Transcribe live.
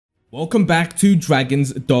Welcome back to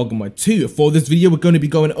Dragon's Dogma 2. For this video, we're going to be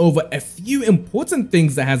going over a few important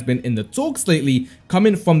things that has been in the talks lately,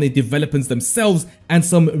 coming from the developers themselves, and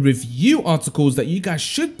some review articles that you guys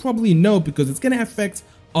should probably know because it's going to affect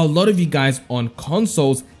a lot of you guys on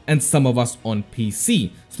consoles and some of us on PC.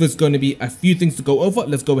 So there's going to be a few things to go over.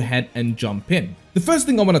 Let's go ahead and jump in. The first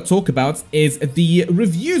thing I want to talk about is the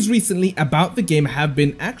reviews recently about the game have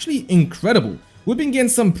been actually incredible. We've been getting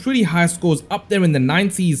some pretty high scores up there in the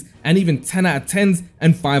 90s and even 10 out of 10s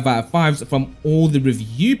and 5 out of 5s from all the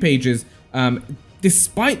review pages,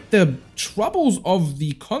 despite the troubles of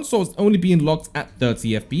the consoles only being locked at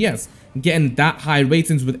 30 FPS. Getting that high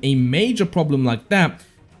ratings with a major problem like that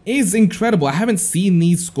is incredible. I haven't seen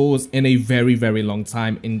these scores in a very long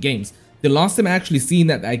time in games. The last time I actually seen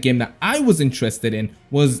that game that I was interested in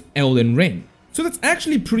was Elden Ring. So that's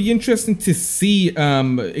actually pretty interesting to see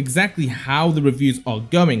exactly how the reviews are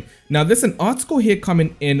going. Now there's an article here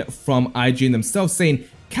coming in from IGN themselves saying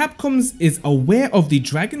Capcom is aware of the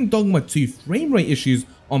Dragon Dogma 2 frame rate issues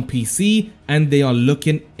on PC and they are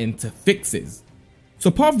looking into fixes.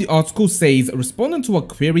 So part of the article says, responding to a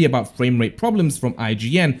query about frame rate problems from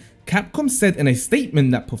IGN, Capcom said in a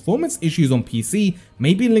statement that performance issues on PC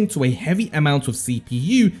may be linked to a heavy amount of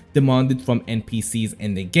CPU demanded from NPCs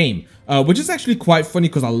in the game, which is actually quite funny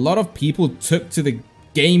because a lot of people took to the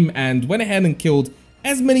game and went ahead and killed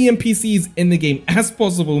as many NPCs in the game as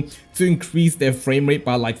possible to increase their frame rate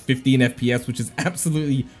by like 15 FPS, which is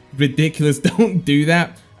absolutely ridiculous. Don't do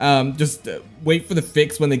that. Just wait for the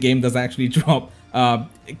fix when the game does actually drop.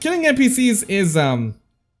 Killing NPCs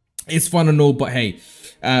is fun and all, but hey,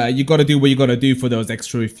 you gotta do what you gotta do for those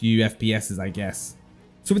extra few FPSs, I guess.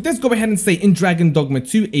 So with this, go ahead and say in Dragon Dogma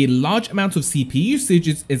 2, a large amount of CPU usage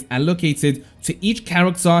is allocated to each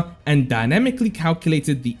character and dynamically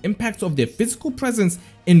calculated the impact of their physical presence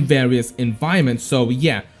in various environments. So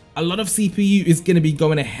yeah, a lot of CPU is gonna be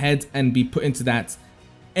going ahead and be put into that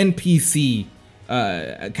NPC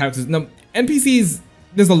characters. Now, NPCs,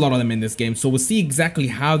 there's a lot of them in this game, so we'll see exactly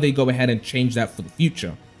how they go ahead and change that for the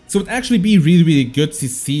future. So it'd actually be really good to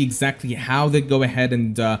see exactly how they go ahead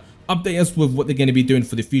and update us with what they're going to be doing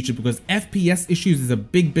for the future, because FPS issues is a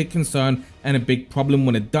big concern and a big problem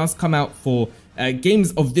when it does come out for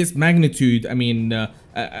games of this magnitude. I mean,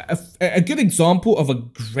 a good example of a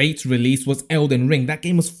great release was Elden Ring. That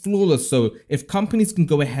game was flawless, so if companies can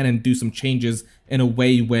go ahead and do some changes in a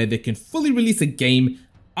way where they can fully release a game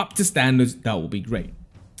up to standards, that will be great.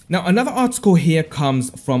 Now, another article here comes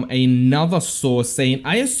from another source saying,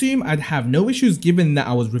 I assume I'd have no issues given that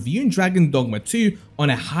I was reviewing Dragon Dogma 2 on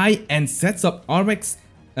a high-end setup RTX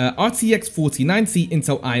 4090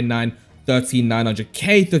 Intel i9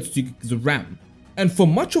 13900K 32GB of RAM. And for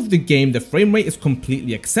much of the game, the frame rate is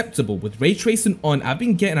completely acceptable. With ray tracing on, I've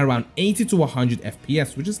been getting around 80 to 100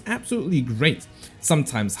 FPS, which is absolutely great,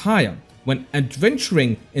 sometimes higher when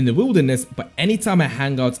adventuring in the wilderness, but anytime I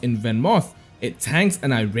hang out in Venmarth, it tanks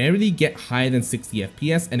and I rarely get higher than 60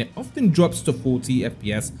 FPS and it often drops to 40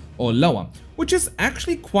 FPS or lower, which is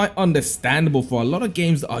actually quite understandable for a lot of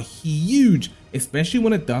games that are huge, especially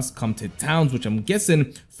when it does come to towns, which I'm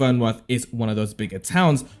guessing Fernworth is one of those bigger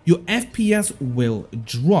towns. Your FPS will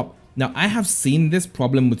drop. Now, I have seen this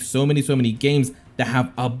problem with so many games that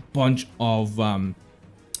have a bunch of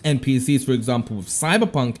NPCs. For example, with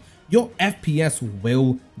Cyberpunk, your FPS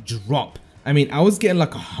will drop. I mean, I was getting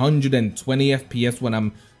like 120 FPS when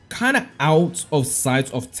I'm kind of out of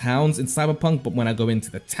sight of towns in Cyberpunk, but when I go into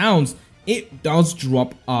the towns, it does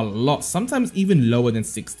drop a lot, sometimes even lower than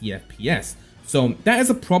 60 FPS. So that is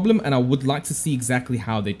a problem, and I would like to see exactly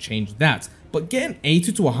how they change that. But getting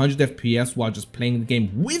 80 to 100 FPS while just playing the game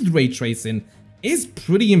with ray tracing is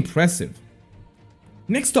pretty impressive.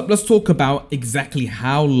 Next up, let's talk about exactly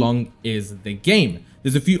how long is the game.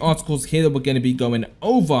 There's a few articles here that we're going to be going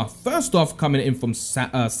over. First off, coming in from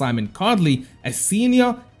Simon Cardley, a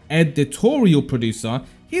senior editorial producer.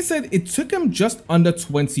 He said it took him just under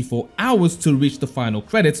 24 hours to reach the final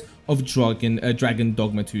credits of Dragon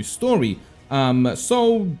Dogma 2 story.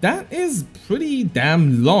 So that is pretty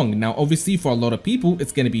damn long. Now, obviously, for a lot of people,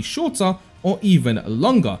 it's going to be shorter or even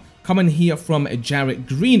longer. Coming here from Jarrett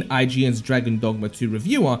Green, IGN's Dragon Dogma 2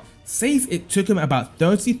 reviewer, says it took him about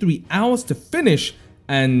 33 hours to finish.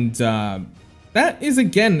 And that is,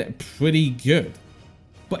 again, pretty good.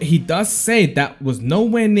 But he does say that was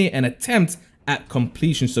nowhere near an attempt at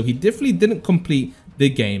completion, so he definitely didn't complete the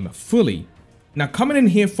game fully. Now, coming in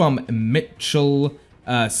here from Mitchell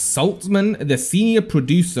Saltzman, the senior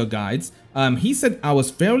producer guides, he said, I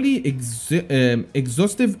was fairly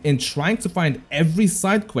exhaustive in trying to find every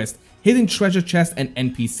side quest, hidden treasure chest, and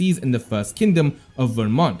NPCs in the first kingdom of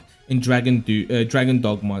Vermont. in Dragon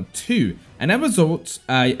Dogma 2. And as a result,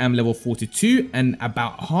 I am level 42 and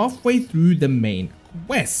about halfway through the main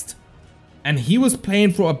quest. And he was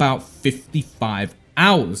playing for about 55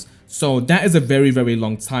 hours. So that is a very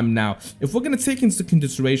long time. Now, if we're going to take into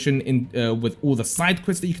consideration with all the side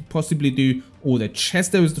quests that you could possibly do, all the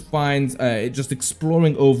chests that was defined, just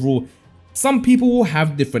exploring overall, some people will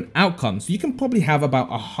have different outcomes. You can probably have about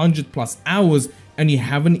 100+ hours and you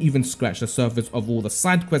haven't even scratched the surface of all the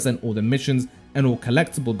side quests and all the missions and all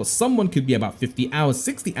collectible, but someone could be about 50 hours,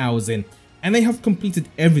 60 hours in, and they have completed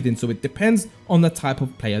everything. So it depends on the type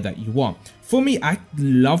of player that you are. For me, I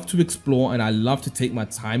love to explore and I love to take my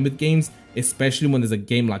time with games, especially when there's a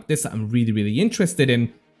game like this that I'm really interested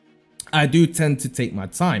in. I do tend to take my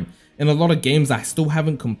time. In a lot of games, I still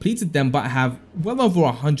haven't completed them, but I have well over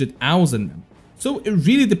 100 hours in them. So it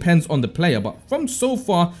really depends on the player, but from so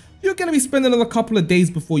far, you're going to be spending a couple of days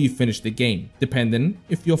before you finish the game, depending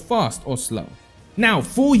if you're fast or slow. Now,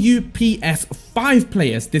 for you PS5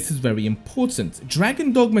 players, this is very important.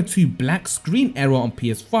 Dragon Dogma 2 black screen error on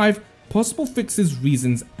PS5, possible fixes,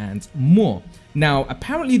 reasons, and more. Now,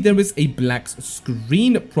 apparently there is a black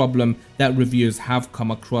screen problem that reviewers have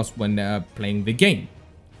come across when playing the game.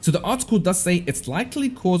 So the article does say its likely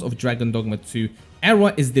cause of Dragon Dogma 2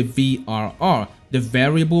 error is the VRR, the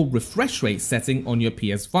variable refresh rate setting on your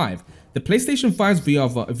PS5. The PlayStation 5's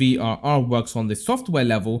VRR works on the software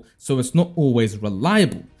level, so it's not always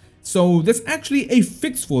reliable. So there's actually a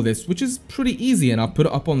fix for this, which is pretty easy, and I'll put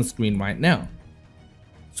it up on the screen right now.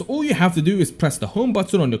 So all you have to do is press the home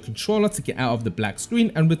button on your controller to get out of the black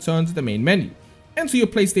screen and return to the main menu. Enter your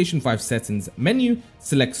PlayStation 5 settings menu,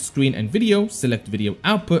 select screen and video, select video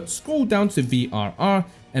output, scroll down to VRR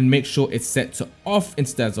and make sure it's set to off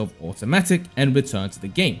instead of automatic and return to the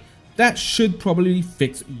game. That should probably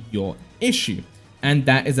fix your issue. And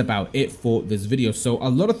that is about it for this video. So a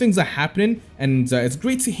lot of things are happening, and it's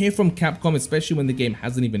great to hear from Capcom, especially when the game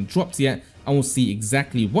hasn't even dropped yet, and we'll see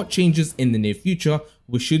exactly what changes in the near future.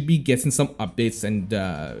 We should be getting some updates and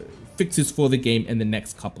fixes for the game in the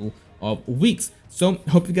next couple of weeks. So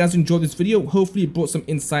hope you guys enjoyed this video. Hopefully it brought some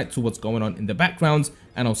insight to what's going on in the background,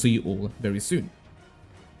 and I'll see you all very soon.